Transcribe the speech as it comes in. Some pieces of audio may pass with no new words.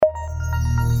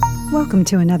Welcome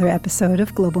to another episode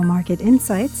of Global Market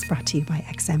Insights, brought to you by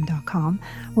XM.com,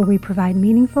 where we provide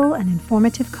meaningful and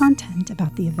informative content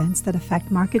about the events that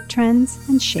affect market trends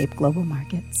and shape global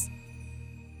markets.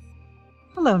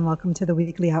 Hello and welcome to the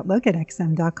Weekly Outlook at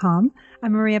XM.com.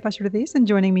 I'm Maria Pachurdes, and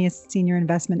joining me is Senior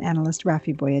Investment Analyst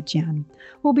Rafi Boyadjian.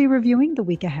 We'll be reviewing the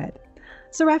week ahead.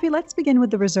 So Rafi, let's begin with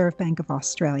the Reserve Bank of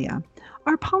Australia.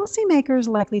 Are policymakers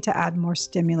likely to add more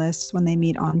stimulus when they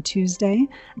meet on Tuesday?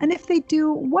 And if they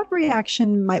do, what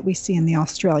reaction might we see in the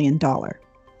Australian dollar?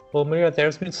 Well, Maria,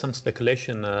 there's been some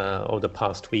speculation over the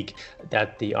past week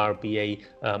that the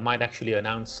RBA might actually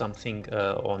announce something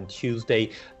on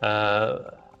Tuesday.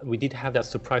 We did have that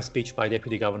surprise speech by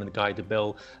Deputy Governor Guy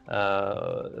Debelle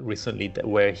recently,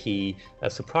 where he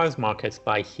surprised markets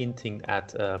by hinting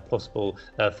at possible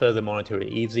further monetary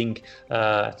easing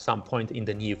at some point in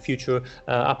the near future.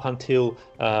 Up until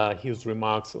his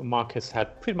remarks, markets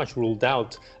had pretty much ruled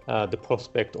out the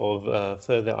prospect of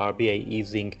further RBA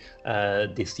easing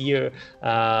this year.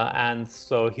 And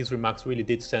so his remarks really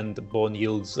did send bond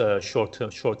yields,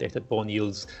 short-dated bond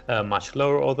yields, much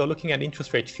lower. Although looking at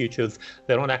interest rate futures,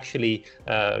 they're not actually,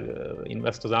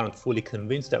 investors aren't fully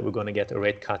convinced that we're going to get a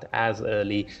rate cut as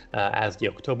early as the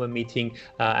October meeting.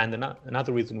 And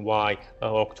another reason why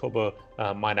October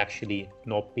might actually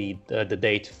not be the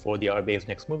date for the RBA's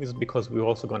next move is because we're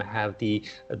also going to have the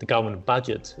government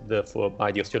budget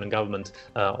by the Australian government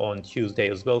on Tuesday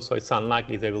as well. So it's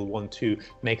unlikely they will want to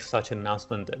make such an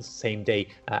announcement the same day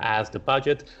as the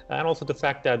budget. And also the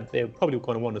fact that they're probably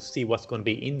going to want to see what's going to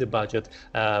be in the budget,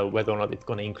 whether or not it's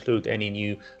going to include any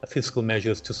new fiscal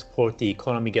measures to support the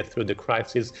economy, get through the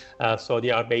crisis. So the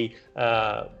RBA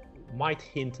might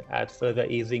hint at further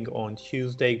easing on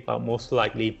Tuesday, but most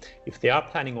likely, if they are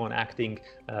planning on acting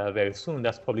very soon,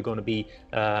 that's probably going to be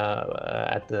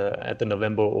at the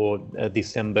November or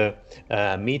December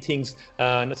meetings.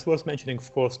 And it's worth mentioning,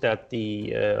 of course, that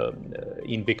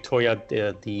in Victoria,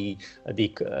 the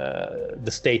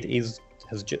state is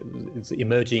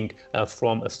emerging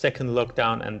from a second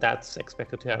lockdown, and that's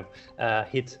expected to have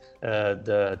hit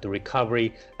the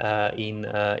recovery in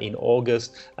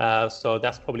August. So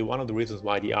that's probably one of the reasons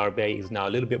why the RBA is now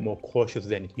a little bit more cautious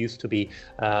than it used to be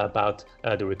about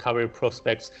the recovery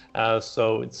prospects.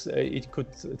 So it's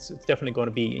definitely going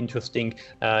to be interesting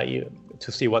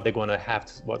to see what they're going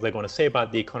to say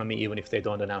about the economy, even if they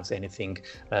don't announce anything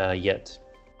yet.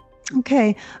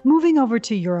 Okay, moving over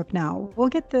to Europe now. We'll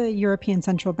get the European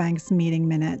Central Bank's meeting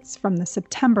minutes from the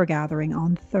September gathering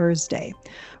on Thursday.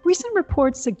 Recent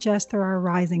reports suggest there are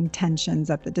rising tensions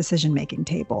at the decision-making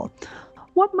table.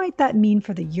 What might that mean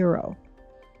for the euro?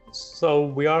 So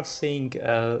we are seeing,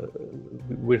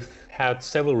 we've had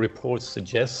several reports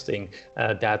suggesting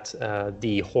that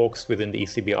the hawks within the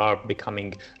ECB are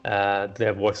becoming,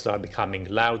 their voices are becoming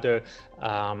louder.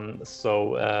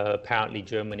 So apparently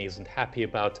Germany isn't happy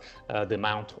about the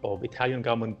amount of Italian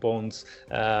government bonds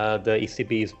the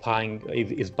ECB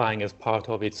is buying as part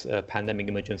of its pandemic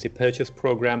emergency purchase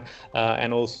program,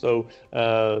 and also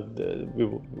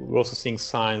we're also seeing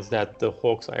signs that the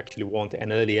hawks actually want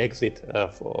an early exit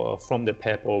from the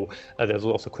PEP, or there's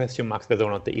also question marks whether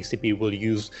or not the ECB will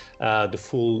use the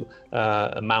full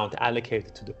amount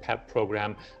allocated to the PEP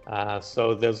program.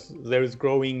 So there is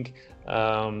growing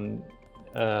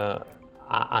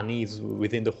unease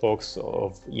within the hawks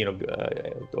of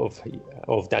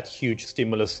that huge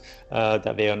stimulus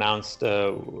that they announced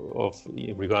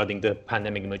regarding the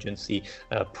pandemic emergency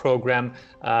program.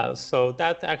 So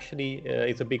that actually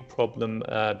is a big problem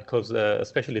because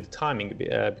especially the timing,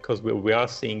 because we are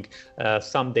seeing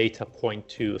some data point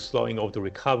to slowing of the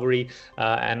recovery,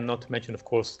 and not to mention, of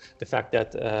course, the fact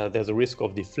that there's a risk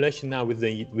of deflation now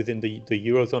within the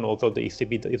Eurozone, although the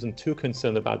ECB isn't too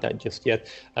concerned about that just yet.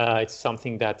 It's something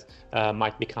that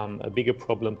might become a bigger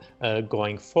problem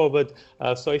going forward.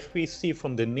 So if we see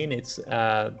from the minutes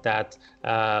that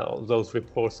those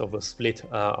reports of a split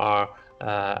are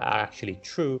actually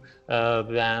true,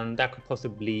 then that could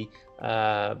possibly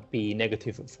be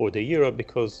negative for the euro,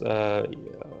 because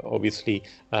obviously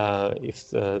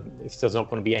if there's not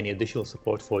going to be any additional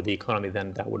support for the economy,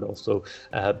 then that would also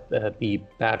be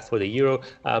bad for the euro.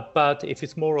 But if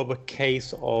it's more of a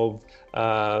case of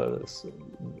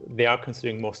they are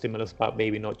considering more stimulus, but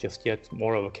maybe not just yet,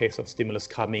 more of a case of stimulus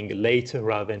coming later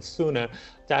rather than sooner,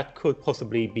 that could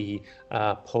possibly be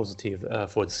positive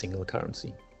for the single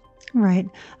currency. Right.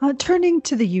 Turning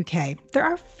to the UK, there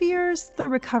are fears the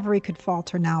recovery could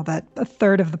falter now that a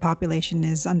third of the population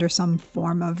is under some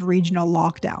form of regional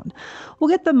lockdown. We'll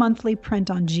get the monthly print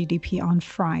on GDP on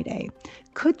Friday.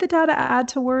 Could the data add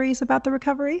to worries about the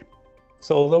recovery?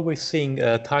 So although we're seeing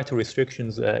tighter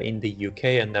restrictions in the UK,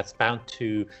 and that's bound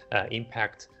to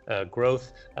impact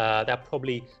growth, that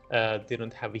probably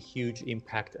didn't have a huge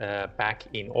impact back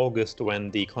in August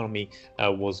when the economy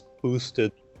was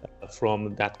boosted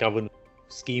from that government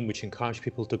scheme which encouraged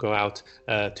people to go out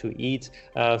to eat.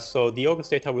 So the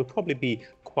August data will probably be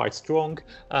quite strong,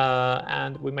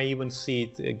 and we may even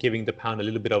see it giving the pound a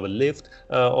little bit of a lift,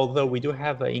 although we do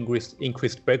have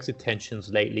increased Brexit tensions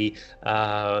lately.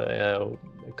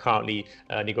 Currently,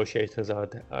 negotiators are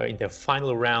in their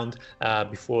final round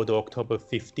before the October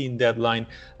 15 deadline,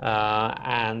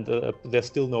 and there's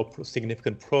still no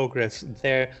significant progress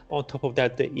there. On top of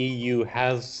that, the EU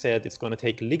has said it's going to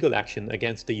take legal action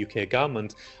against the UK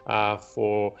government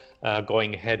for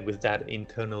going ahead with that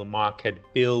internal market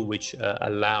bill, which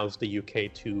allows the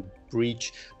UK to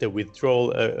breach the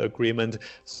withdrawal agreement.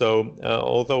 So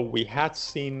although we had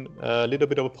seen a little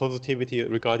bit of a positivity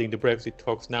regarding the Brexit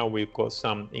talks, now we've got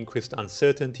some increased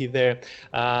uncertainty there.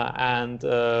 And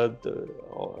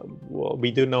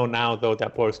we do know now, though,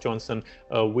 that Boris Johnson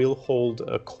will hold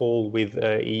a call with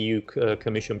EU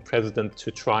Commission President to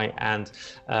try and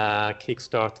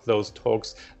kickstart those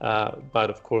talks. But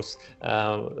of course,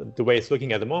 the way it's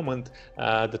looking at the moment,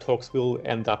 the talks will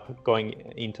end up going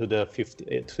into the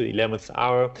 11th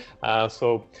hour.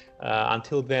 So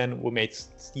until then, we may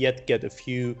yet get a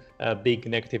few big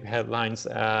negative headlines,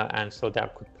 and so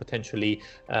that could potentially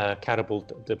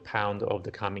catapult the pound of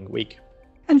the coming week.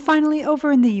 And finally,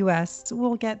 over in the U.S.,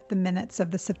 we'll get the minutes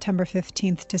of the September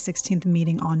 15th to 16th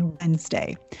meeting on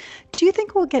Wednesday. Do you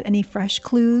think we'll get any fresh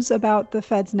clues about the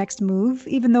Fed's next move,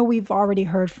 even though we've already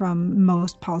heard from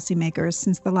most policymakers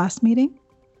since the last meeting?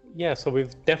 Yeah, so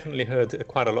we've definitely heard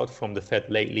quite a lot from the Fed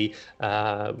lately.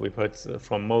 We've heard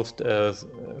from most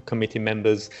committee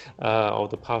members over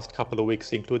the past couple of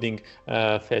weeks, including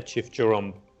Fed Chief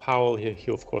Jerome Powell.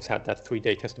 He of course had that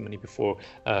 3-day testimony before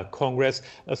Congress.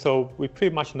 So we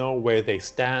pretty much know where they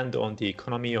stand on the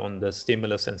economy, on the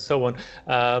stimulus and so on.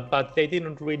 But they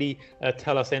didn't really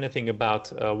tell us anything about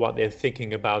what they're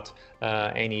thinking about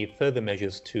any further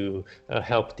measures to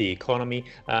help the economy.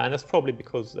 And that's probably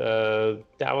because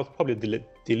that was probably a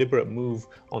deliberate move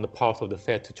on the part of the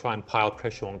Fed to try and pile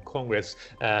pressure on Congress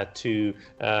to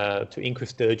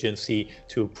increase the urgency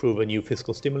to approve a new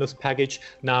fiscal stimulus package.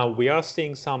 Now, we are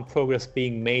seeing some progress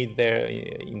being made there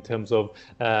in terms of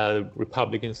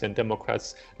Republicans and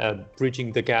Democrats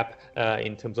bridging the gap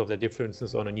in terms of the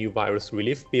differences on a new virus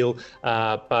relief bill,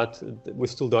 but we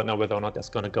still don't know whether or not that's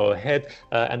going to go ahead,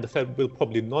 and the Fed will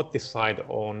probably not decide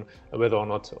on whether or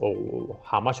not or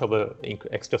how much of an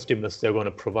extra stimulus they're going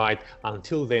to provide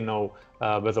until they know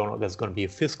whether or not there's going to be a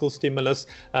fiscal stimulus.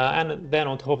 And then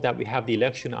on top of that, we have the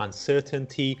election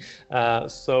uncertainty.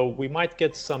 So we might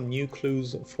get some new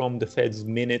clues from the Fed's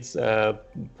minutes,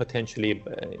 potentially,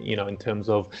 in terms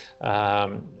of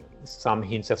some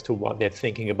hints as to what they're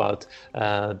thinking about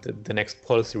the next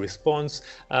policy response.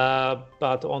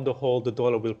 But on the whole, the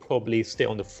dollar will probably stay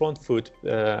on the front foot,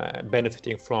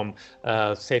 benefiting from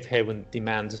safe haven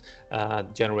demand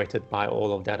generated by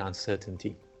all of that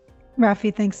uncertainty.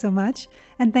 Rafi, thanks so much.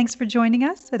 And thanks for joining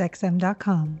us at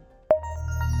XM.com.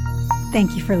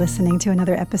 Thank you for listening to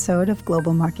another episode of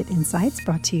Global Market Insights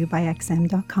brought to you by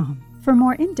XM.com. For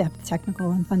more in-depth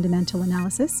technical and fundamental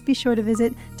analysis, be sure to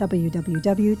visit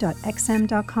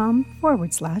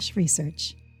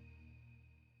www.xm.com/research.